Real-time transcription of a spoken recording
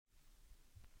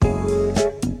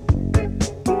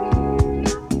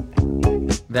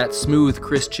That smooth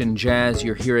Christian jazz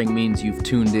you're hearing means you've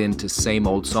tuned in to Same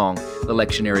Old Song, the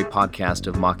lectionary podcast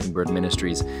of Mockingbird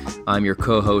Ministries. I'm your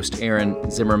co-host,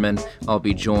 Aaron Zimmerman. I'll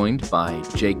be joined by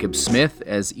Jacob Smith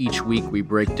as each week we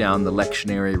break down the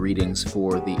lectionary readings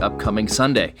for the upcoming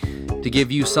Sunday to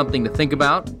give you something to think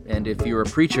about, and if you're a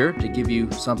preacher, to give you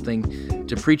something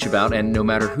to preach about, and no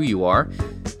matter who you are,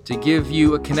 to give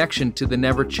you a connection to the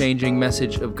never-changing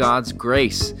message of God's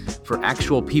grace for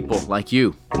actual people like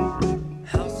you.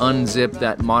 Unzip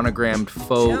that monogrammed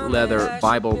faux leather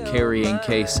Bible-carrying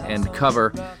case and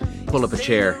cover, pull up a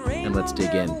chair, and let's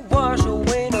dig in.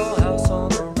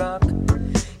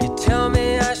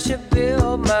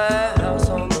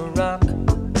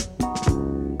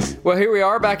 Well, here we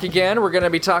are back again. We're going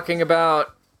to be talking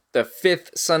about the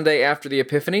fifth Sunday after the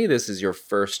Epiphany. This is your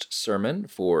first sermon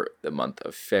for the month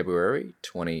of February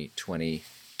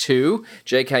 2022.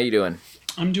 Jake, how you doing?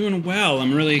 I'm doing well.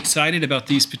 I'm really excited about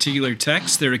these particular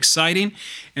texts. They're exciting,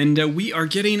 and we are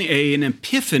getting an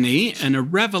epiphany and a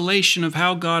revelation of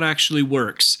how God actually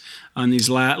works on these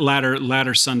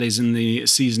latter Sundays in the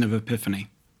season of Epiphany.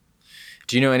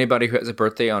 Do you know anybody who has a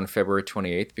birthday on February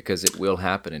 28th? Because it will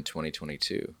happen in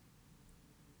 2022.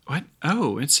 What?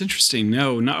 Oh, it's interesting.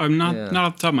 No, I'm not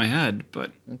off the top of my head,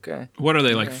 but okay. What are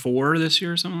they, like 4 this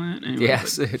year or something like that? Anyway,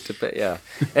 yes, yeah.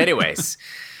 Anyways,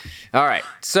 all right,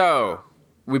 so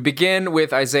we begin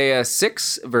with Isaiah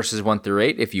 6, verses 1 through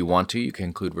 8. If you want to, you can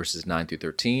include verses 9 through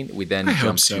 13. We then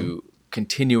jump to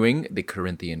continuing the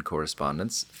Corinthian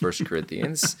correspondence, 1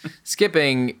 Corinthians,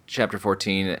 skipping chapter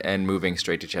 14 and moving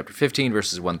straight to chapter 15,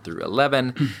 verses 1 through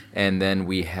 11. And then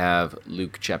we have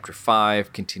Luke chapter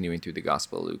 5, continuing through the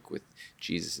Gospel of Luke with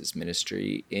Jesus'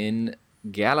 ministry in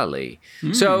Galilee.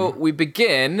 So we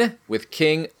begin with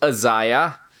King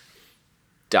Uzziah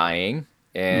dying.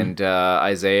 And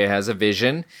Isaiah has a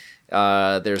vision.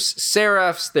 There's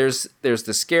seraphs. There's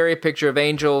the scary picture of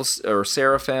angels or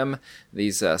seraphim.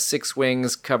 These 6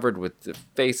 wings covered with the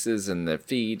faces and the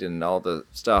feet and all the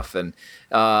stuff. And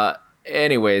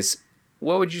anyways,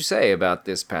 what would you say about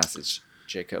this passage,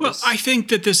 Jacob? Well, I think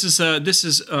that this is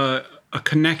a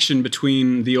connection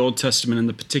between the Old Testament and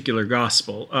the particular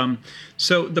gospel.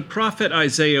 So the prophet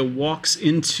Isaiah walks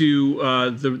into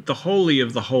the Holy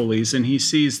of the Holies, and he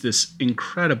sees this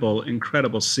incredible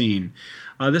scene.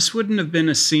 This wouldn't have been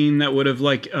a scene that would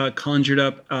have conjured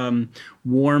up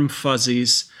warm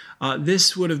fuzzies.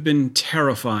 This would have been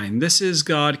terrifying. This is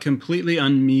God completely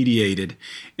unmediated,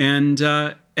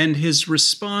 and his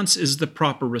response is the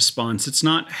proper response. It's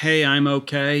not, hey, I'm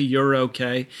okay, you're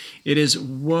okay. It is,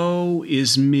 woe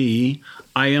is me,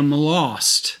 I am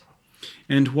lost.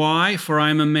 And why? For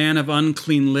I am a man of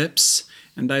unclean lips,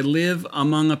 and I live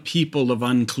among a people of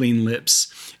unclean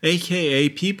lips, a.k.a.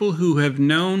 people who have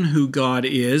known who God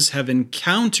is, have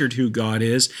encountered who God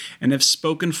is, and have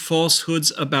spoken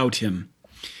falsehoods about him.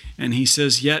 And he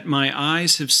says, yet my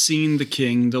eyes have seen the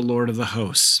King, the Lord of the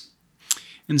hosts.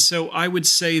 And so I would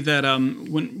say that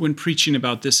when preaching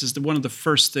about this, is one of the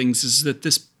first things is that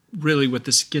this really what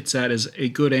this gets at is a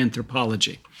good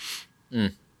anthropology.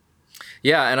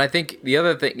 Yeah, and I think the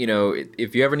other thing,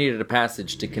 if you ever needed a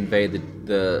passage to convey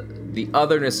the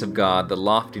otherness of God, the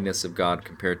loftiness of God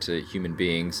compared to human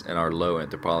beings and our low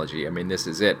anthropology, I mean, this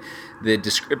is it. The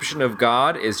description of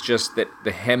God is just that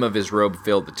the hem of his robe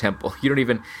filled the temple. You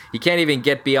can't even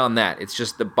get beyond that. It's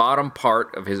just the bottom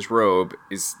part of his robe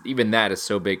that is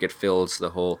so big it fills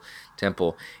the whole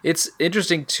temple. It's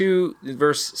interesting too,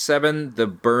 verse 7, the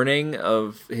burning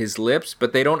of his lips,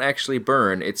 but they don't actually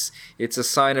burn. It's a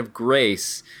sign of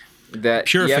grace, that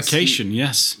purification.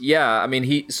 Yes. Yeah, I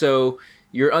mean so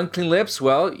your unclean lips,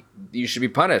 well, you should be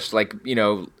punished. Like,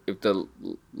 if the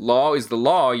law is the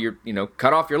law, you're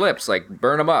cut off your lips, like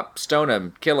burn them up, stone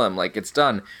him, kill him, like it's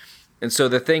done. And so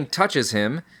the thing touches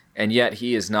him, and yet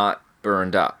he is not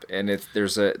burned up. And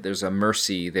there's a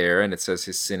mercy there, and it says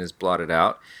his sin is blotted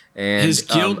out. And his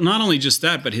guilt, not only just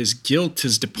that, but his guilt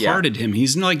has departed him.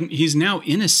 He's now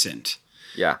innocent.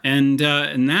 Yeah. And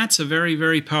that's a very,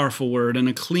 very powerful word, and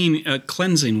a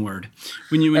cleansing word.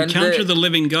 When you encounter the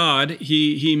living God,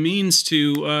 he means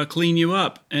to clean you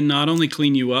up, and not only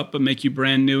clean you up, but make you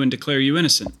brand new and declare you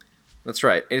innocent. That's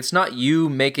right. It's not you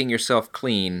making yourself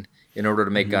clean in order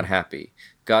to make God happy.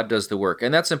 God does the work.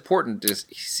 And that's important to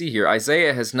see here.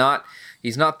 Isaiah he's not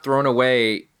thrown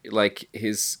away like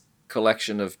his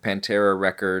collection of Pantera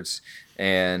records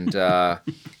and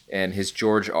his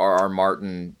George R.R.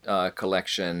 Martin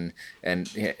collection, and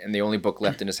the only book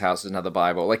left in his house is now the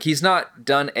Bible. Like, he's not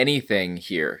done anything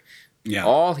here. Yeah.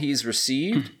 All he's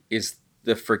received is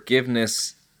the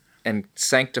forgiveness and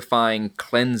sanctifying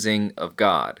cleansing of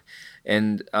God.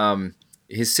 And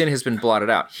his sin has been blotted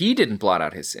out. He didn't blot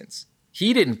out his sins.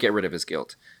 He didn't get rid of his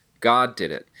guilt. God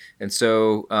did it. And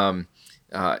so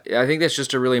I think that's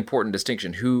just a really important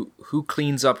distinction. Who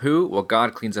cleans up who? Well,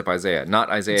 God cleans up Isaiah, not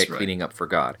Isaiah cleaning up for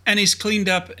God. And he's cleaned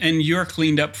up, and you're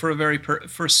cleaned up for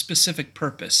for a specific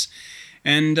purpose.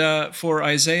 And for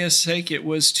Isaiah's sake, it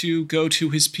was to go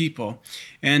to his people.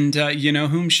 And,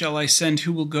 whom shall I send?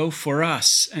 Who will go for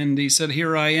us? And he said,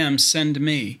 here I am, send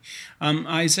me.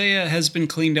 Isaiah has been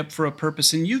cleaned up for a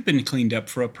purpose, and you've been cleaned up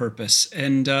for a purpose.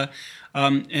 And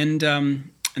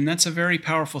that's a very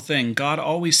powerful thing. God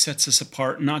always sets us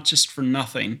apart, not just for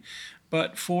nothing,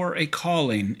 but for a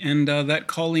calling. And that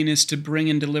calling is to bring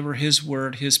and deliver his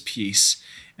word, his peace,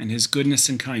 and his goodness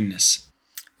and kindness.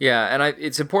 Yeah, and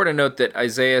it's important to note that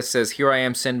Isaiah says, here I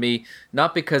am, send me,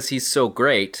 not because he's so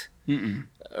great,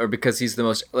 or because he's the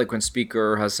most eloquent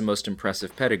speaker or has the most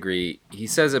impressive pedigree. He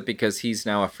says it because he's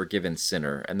now a forgiven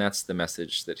sinner, and that's the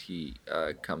message that he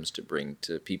comes to bring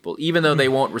to people, even though they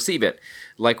won't receive it.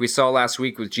 Like we saw last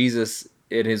week with Jesus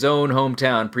in his own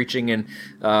hometown, preaching in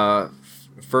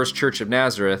First Church of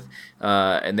Nazareth,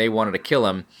 and they wanted to kill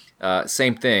him.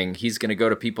 Same thing. He's going to go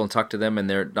to people and talk to them, and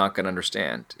they're not going to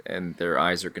understand, and their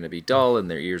eyes are going to be dull,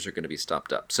 and their ears are going to be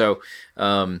stopped up. So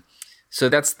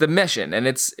that's the mission, and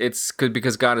it's good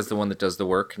because God is the one that does the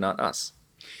work, not us.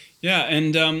 Yeah,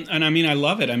 and I mean, I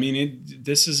love it. I mean,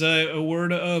 this is a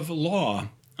word of law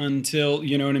until,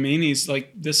 you know what I mean? He's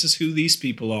like, this is who these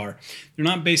people are. They're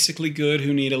not basically good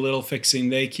who need a little fixing.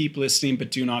 They keep listening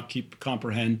but do not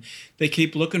comprehend. They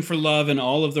keep looking for love in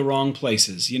all of the wrong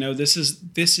places. This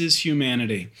is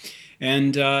humanity.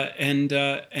 And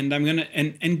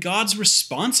God's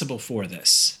responsible for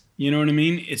this. You know what I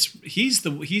mean? He's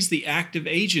the active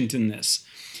agent in this.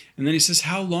 And then he says,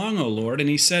 how long, O Lord? And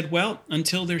he said, well,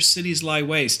 until their cities lie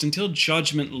waste, until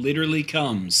judgment literally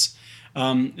comes.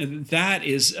 That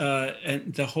is,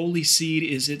 the holy seed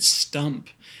is its stump.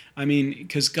 I mean,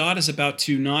 because God is about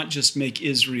to not just make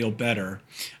Israel better.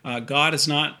 God is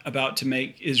not about to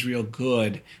make Israel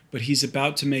good, but he's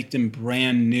about to make them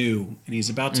brand new, and he's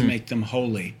about to make them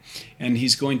holy. And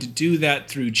he's going to do that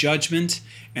through judgment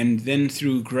and then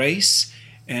through grace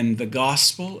and the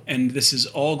gospel, and this is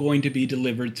all going to be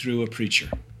delivered through a preacher.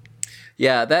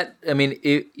 Yeah,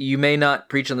 you may not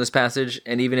preach on this passage,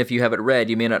 and even if you have it read,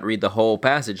 you may not read the whole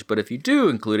passage, but if you do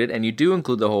include it, and you do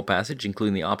include the whole passage,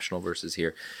 including the optional verses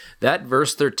here, that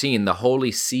verse 13, the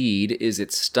holy seed is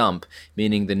its stump,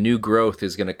 meaning the new growth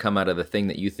is going to come out of the thing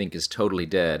that you think is totally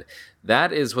dead.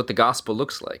 That is what the gospel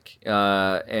looks like,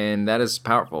 and that is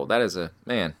powerful. That is the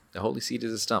holy seed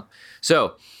is a stump.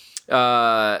 So,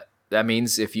 that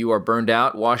means if you are burned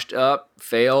out, washed up,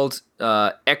 failed,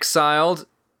 exiled,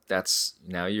 that's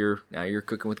now you're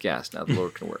cooking with gas. Now the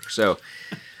Lord can work. So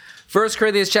 1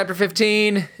 Corinthians chapter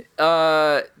 15,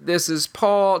 this is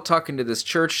Paul talking to this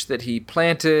church that he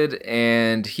planted,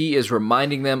 and he is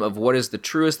reminding them of what is the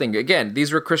truest thing. Again,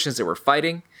 these were Christians that were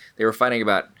fighting. They were fighting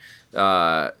about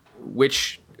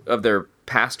which of their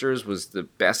pastors was the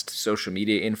best social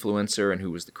media influencer and who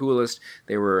was the coolest.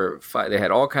 They had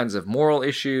all kinds of moral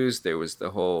issues. There was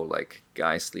the whole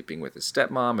guy sleeping with his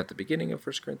stepmom at the beginning of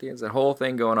 1 Corinthians. That whole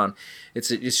thing going on. It's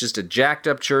just a jacked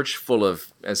up church full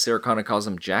of, as Sarah Connor calls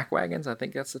them, jackwagons. I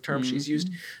think that's the term she's used.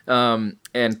 And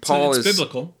Paul is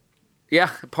biblical.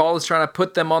 Yeah, Paul is trying to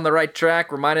put them on the right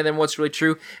track, reminding them what's really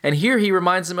true. And here he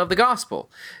reminds them of the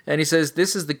gospel. And he says,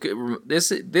 this is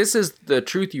the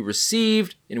truth you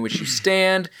received, in which you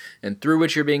stand, and through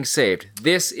which you're being saved.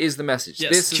 This is the message.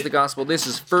 Yes. This is the gospel. This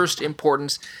is first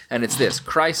importance, and it's this.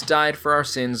 Christ died for our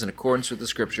sins in accordance with the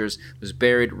scriptures, was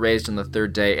buried, raised on the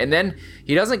third day. And then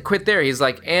he doesn't quit there. He's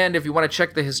like, and if you want to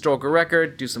check the historical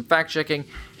record, do some fact checking,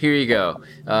 here you go.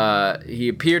 He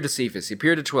appeared to Cephas. He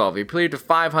appeared to 12. He appeared to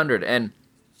 500. And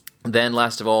then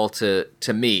last of all to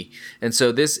me. And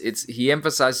so he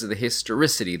emphasizes the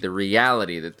historicity, the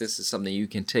reality that this is something you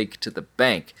can take to the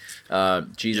bank.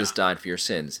 Jesus died for your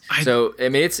sins.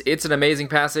 It's an amazing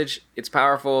passage. It's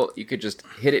powerful. You could just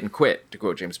hit it and quit, to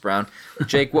quote James Brown.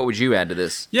 Jake, what would you add to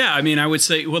this? Yeah, I would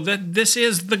say, that this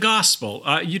is the gospel.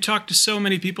 You talk to so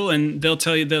many people and they'll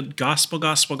tell you the gospel,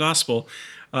 gospel, gospel.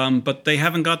 But they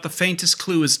haven't got the faintest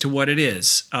clue as to what it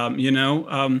is.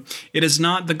 It is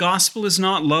not, the gospel is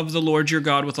not love the Lord your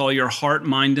God with all your heart,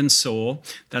 mind, and soul.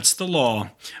 That's the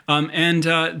law.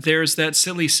 There's that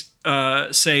silly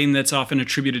saying that's often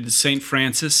attributed to St.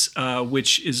 Francis,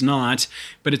 which is not,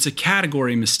 but it's a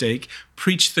category mistake.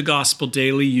 Preach the gospel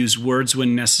daily, use words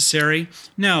when necessary.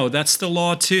 No, that's the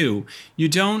law too. You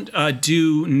don't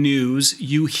do news,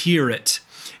 you hear it.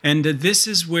 And this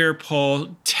is where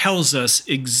Paul tells us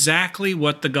exactly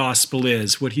what the gospel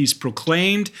is, what he's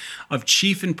proclaimed of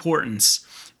chief importance.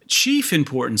 Chief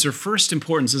importance, or first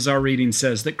importance, as our reading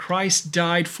says, that Christ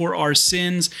died for our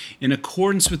sins in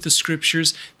accordance with the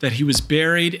Scriptures, that he was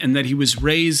buried, and that he was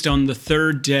raised on the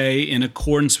third day in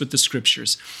accordance with the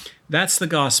Scriptures. That's the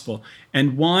gospel.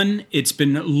 And one, it's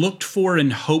been looked for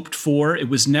and hoped for. It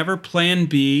was never plan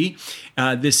B.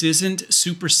 This isn't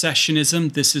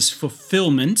supersessionism. This is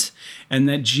fulfillment. And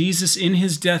that Jesus, in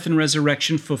his death and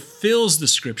resurrection, fulfills the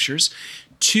Scriptures.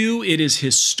 2, it is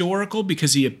historical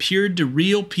because he appeared to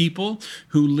real people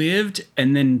who lived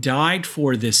and then died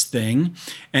for this thing.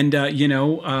 And,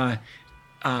 and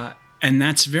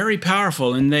that's very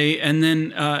powerful. And then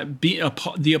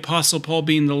the Apostle Paul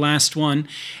being the last one.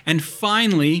 And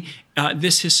finally,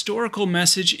 this historical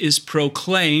message is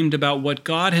proclaimed about what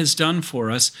God has done for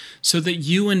us so that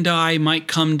you and I might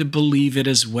come to believe it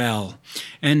as well.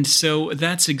 And so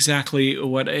that's exactly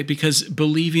because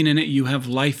believing in it, you have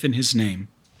life in his name.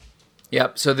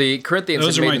 Yep. So the Corinthians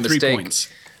Those had are made my the 3 mistake. points.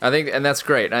 I think, and that's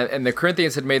great. And the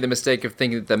Corinthians had made the mistake of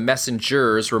thinking that the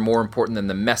messengers were more important than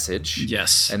the message.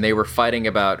 Yes. And they were fighting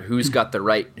about who's got the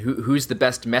right, who's the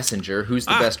best messenger, who's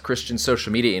the best Christian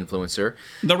social media influencer.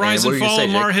 The rise and fall of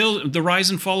Mars Hill. The rise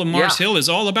and fall of Mars Hill is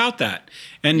all about that.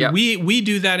 And we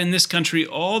do that in this country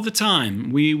all the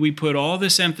time. We put all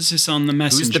this emphasis on the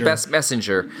messenger. Who's the best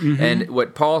messenger? Mm-hmm. And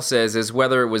what Paul says is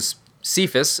whether it was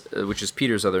Cephas, which is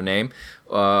Peter's other name,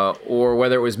 or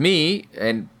whether it was me,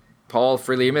 and Paul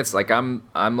freely admits, like I'm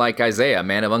like Isaiah, a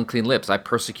man of unclean lips. I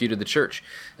persecuted the church.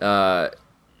 The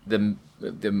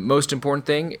most important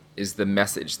thing is the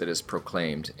message that is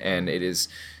proclaimed, and it is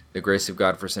the grace of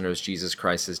God for sinners. Jesus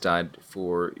Christ has died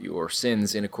for your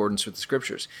sins in accordance with the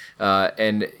Scriptures.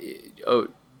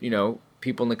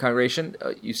 People in the congregation,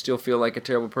 you still feel like a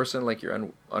terrible person, like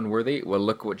you're unworthy. Well,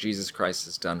 look what Jesus Christ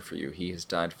has done for you. He has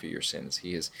died for your sins.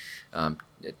 He has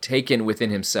taken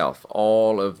within himself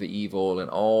all of the evil and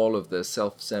all of the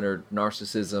self-centered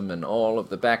narcissism and all of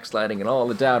the backsliding and all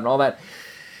the doubt and all that.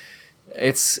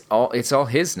 It's all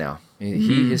his now.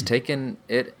 He has taken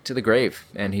it to the grave,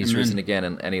 and he's risen again,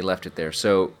 and he left it there.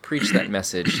 So preach that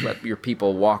message. Let your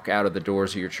people walk out of the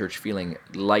doors of your church feeling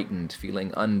lightened,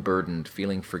 feeling unburdened,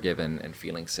 feeling forgiven, and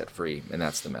feeling set free. And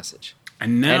that's the message.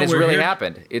 And it's really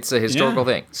happened. It's a historical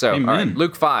thing. So, all right,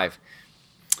 Luke 5.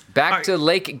 Back to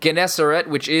Lake Gennesaret,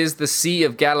 which is the Sea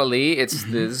of Galilee. This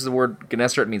is the word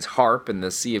Gennesaret means harp, and the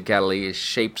Sea of Galilee is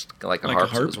shaped like a harp.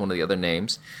 So it was one of the other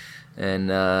names. And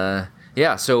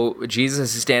so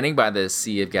Jesus is standing by the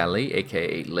Sea of Galilee,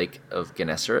 a.k.a. Lake of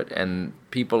Gennesaret, and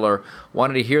people are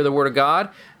wanting to hear the word of God.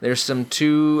 There's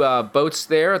two boats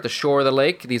there at the shore of the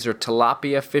lake. These are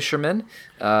tilapia fishermen.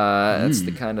 That's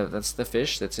the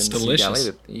fish that's in the Sea of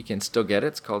Galilee. You can still get it.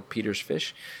 It's called Peter's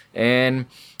fish. And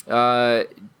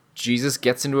Jesus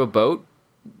gets into a boat,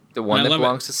 the one that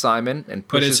belongs to Simon, and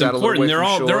pushes out a little way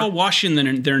from shore. They're all washing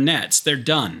their nets. They're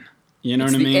done. You know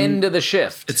what I mean? It's the end of the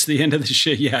shift. It's the end of the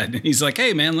shift. Yeah, and he's like,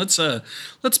 "Hey, man, let's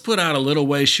put out a little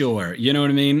way shore." You know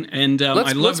what I mean? And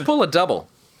let's pull a double.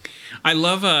 I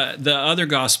love the other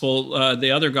gospel. The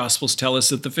other gospels tell us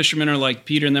that the fishermen are like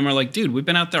Peter and them are like, "Dude, we've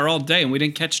been out there all day and we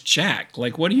didn't catch jack.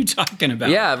 Like, what are you talking about?"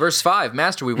 Yeah, verse 5,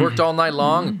 Master, we worked all night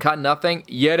long, caught nothing.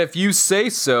 Yet if you say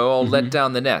so, I'll let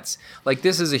down the nets. Like,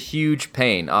 this is a huge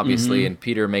pain, obviously, and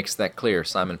Peter makes that clear.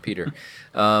 Simon Peter.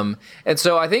 And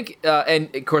so I think,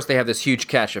 and of course they have this huge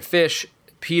catch of fish.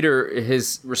 Peter,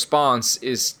 his response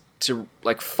is to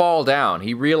fall down.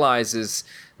 He realizes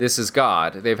this is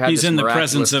God. He's in the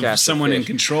presence of someone in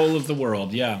control of the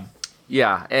world. Yeah.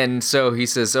 Yeah, and so he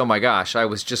says, "Oh my gosh, I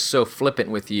was just so flippant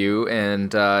with you,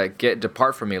 and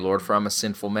depart from me, Lord, for I'm a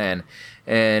sinful man."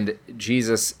 And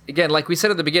Jesus, again, like we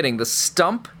said at the beginning, the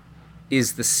stump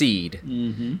is the seed.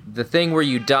 The thing where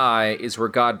you die is where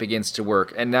God begins to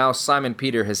work. And now Simon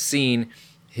Peter has seen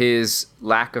his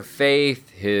lack of faith,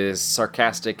 his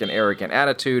sarcastic and arrogant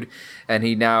attitude, and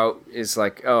he now is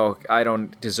like, "Oh, I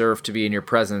don't deserve to be in your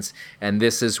presence." And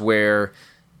this is where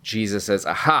Jesus says,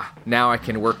 "Aha, now I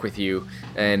can work with you,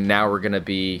 and now we're going to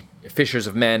be fishers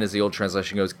of men," as the old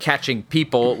translation goes, catching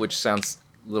people, which sounds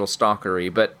a little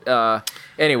stalkery. But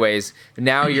anyways,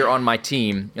 now you're on my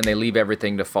team, and they leave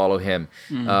everything to follow him.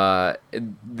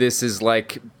 This is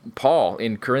like Paul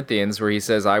in Corinthians, where he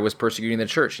says, "I was persecuting the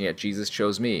church, and yet Jesus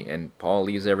chose me." And Paul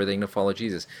leaves everything to follow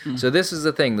Jesus. So this is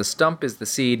the thing. The stump is the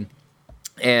seed.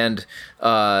 And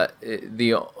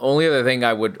the only other thing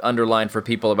I would underline for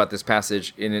people about this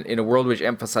passage, in a world which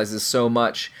emphasizes so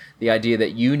much the idea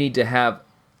that you need to have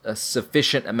a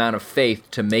sufficient amount of faith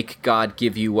to make God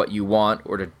give you what you want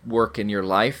or to work in your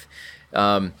life,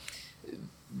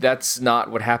 that's not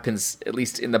what happens, at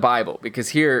least in the Bible, because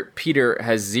here Peter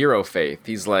has zero faith.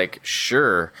 He's like,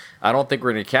 sure, I don't think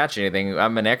we're going to catch anything.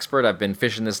 I'm an expert. I've been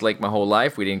fishing this lake my whole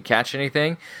life. We didn't catch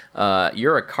anything.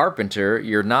 You're a carpenter.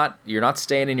 You're not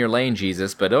staying in your lane,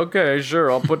 Jesus, but okay,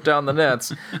 sure, I'll put down the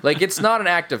nets. Like, it's not an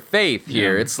act of faith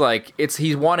here. Yeah. It's like,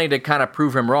 he's wanting to kind of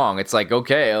prove him wrong. It's like,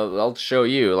 okay, I'll show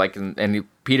you. Like, and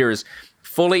Peter's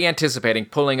fully anticipating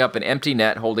pulling up an empty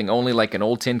net, holding only like an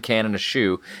old tin can and a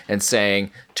shoe, and saying,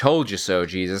 told you so,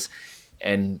 Jesus.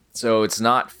 And so it's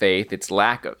not faith, it's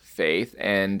lack of faith,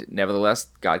 and nevertheless,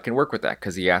 God can work with that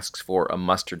because he asks for a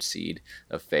mustard seed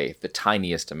of faith, the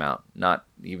tiniest amount, not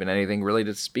even anything really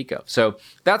to speak of. So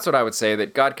that's what I would say,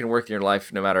 that God can work in your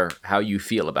life no matter how you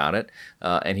feel about it,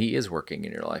 and he is working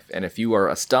in your life. And if you are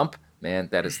a stump, man,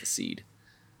 that is the seed.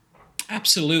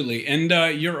 Absolutely, and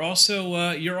you're also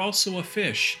a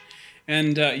fish,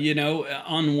 and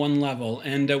on one level,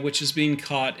 and which is being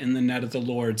caught in the net of the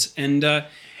Lord's,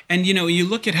 and you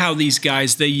look at how these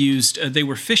guys they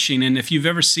were fishing, and if you've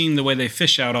ever seen the way they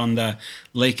fish out on the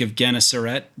Lake of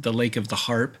Gennesaret, the Lake of the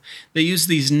Harp, they use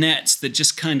these nets that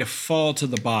just kind of fall to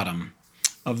the bottom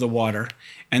of the water,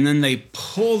 and then they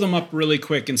pull them up really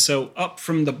quick, and so up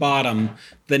from the bottom,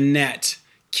 the net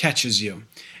catches you.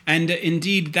 And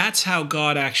indeed, that's how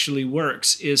God actually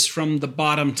works, is from the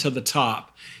bottom to the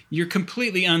top. You're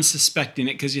completely unsuspecting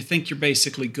it because you think you're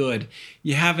basically good.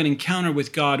 You have an encounter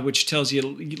with God, which tells you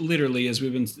literally, as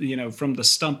we've been, from the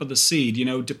stump of the seed,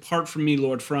 depart from me,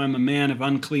 Lord, for I'm a man of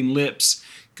unclean lips.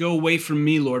 Go away from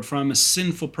me, Lord, for I'm a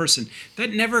sinful person.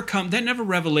 That never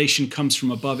revelation comes from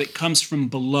above. It comes from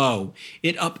below.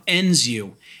 It upends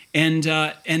you. And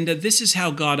this is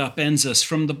how God upends us,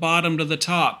 from the bottom to the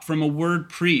top, from a word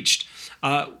preached,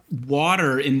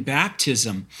 water in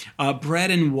baptism,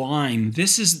 bread and wine.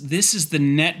 This is the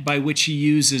net by which he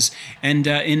uses and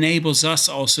enables us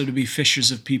also to be fishers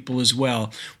of people as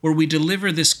well, where we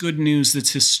deliver this good news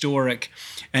that's historic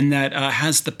and that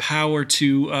has the power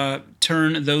to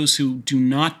turn those who do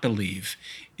not believe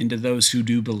into those who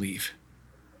do believe.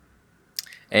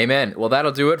 Amen. Well,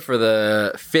 that'll do it for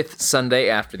the 5th Sunday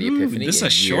after the Epiphany. This is a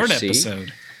short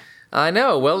episode. I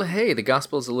know. Well, hey, the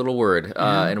gospel is a little word,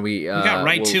 and we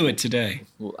got to it today.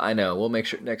 I know. We'll make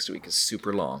sure next week is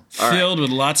super long, filled with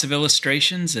lots of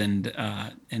illustrations and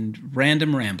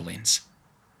random ramblings,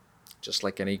 just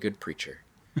like any good preacher.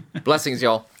 Blessings,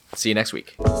 y'all. See you next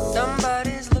week.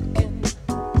 Somebody's looking.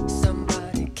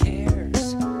 Somebody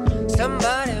cares.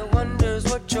 Somebody wonders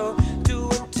what you're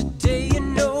doing today.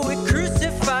 We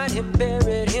crucified him,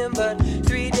 buried him, but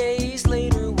 3 days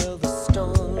later, well, the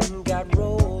stone got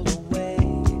rolled away.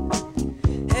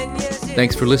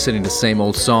 Thanks for listening to Same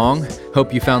Old Song.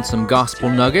 Hope you found some gospel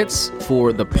nuggets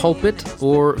for the pulpit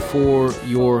or for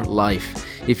your life.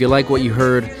 If you like what you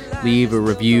heard, leave a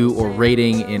review or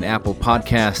rating in Apple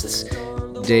Podcasts.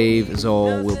 Dave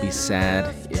Zoll will be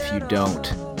sad if you don't.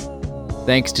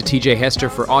 Thanks to TJ Hester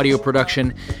for audio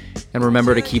production. And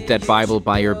remember to keep that Bible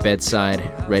by your bedside,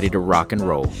 ready to rock and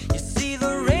roll.